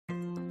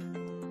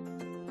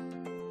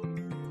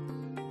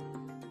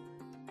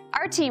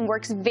Our team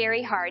works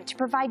very hard to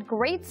provide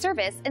great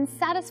service and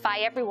satisfy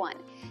everyone.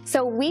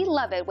 So we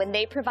love it when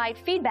they provide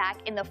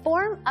feedback in the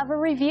form of a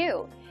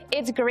review.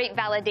 It's great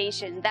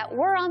validation that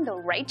we're on the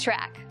right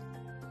track.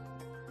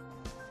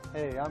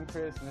 Hey, I'm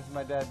Chris, and this is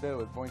my dad, Bill,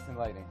 with Boynton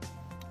Lighting.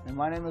 And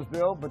my name is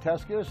Bill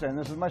Bateskis, and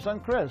this is my son,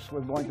 Chris,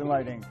 with Boynton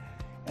Lighting.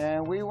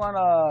 And we want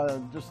to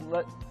just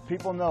let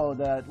people know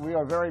that we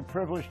are very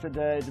privileged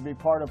today to be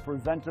part of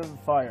Preventive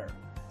Fire.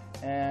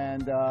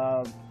 And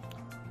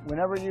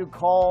whenever you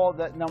call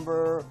that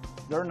number,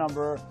 their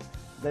number,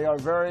 they are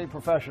very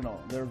professional.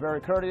 They're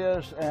very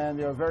courteous, and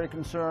they are very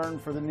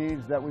concerned for the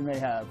needs that we may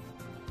have.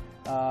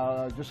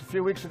 Just a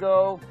few weeks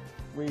ago,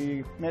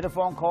 we made a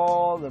phone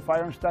call. The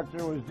fire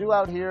inspector was due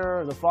out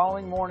here the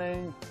following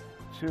morning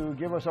to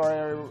give us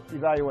our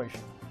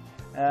evaluation.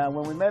 And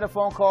when we made a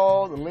phone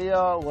call,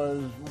 Leah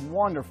was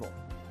wonderful.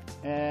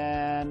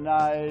 And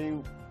I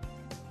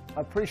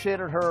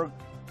appreciated her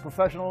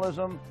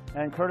professionalism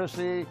and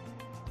courtesy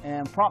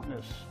and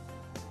promptness.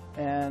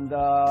 And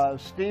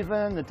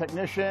Stephen, the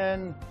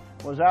technician,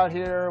 was out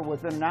here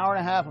within an hour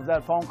and a half of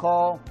that phone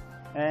call,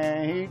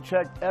 and he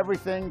checked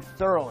everything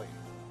thoroughly.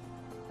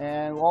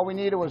 And all we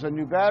needed was a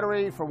new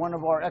battery for one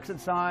of our exit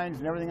signs,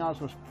 and everything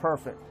else was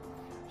perfect.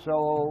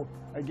 So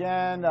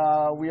again,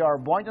 we are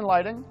Boynton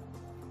Lighting,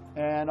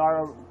 and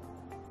our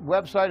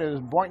website is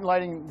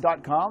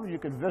boyntonlighting.com. You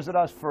can visit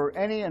us for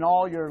any and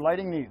all your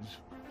lighting needs.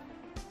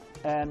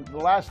 And the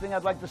last thing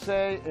I'd like to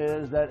say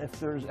is that if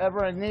there's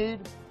ever a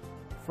need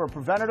for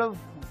preventative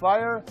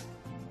fire,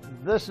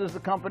 this is the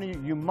company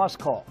you must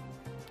call.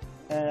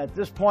 And at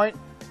this point,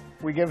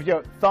 we give you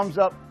a thumbs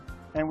up,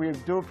 and we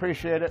do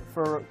appreciate it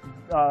for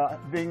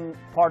being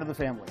part of the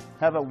family.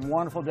 Have a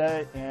wonderful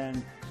day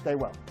and stay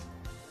well.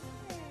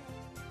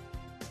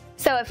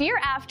 So if you're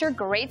after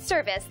great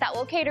service that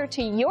will cater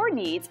to your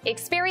needs,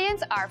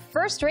 experience our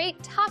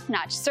first-rate,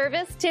 top-notch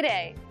service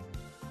today.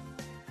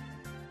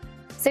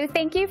 So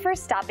thank you for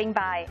stopping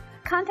by.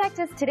 Contact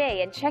us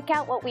today and check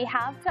out what we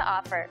have to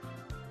offer.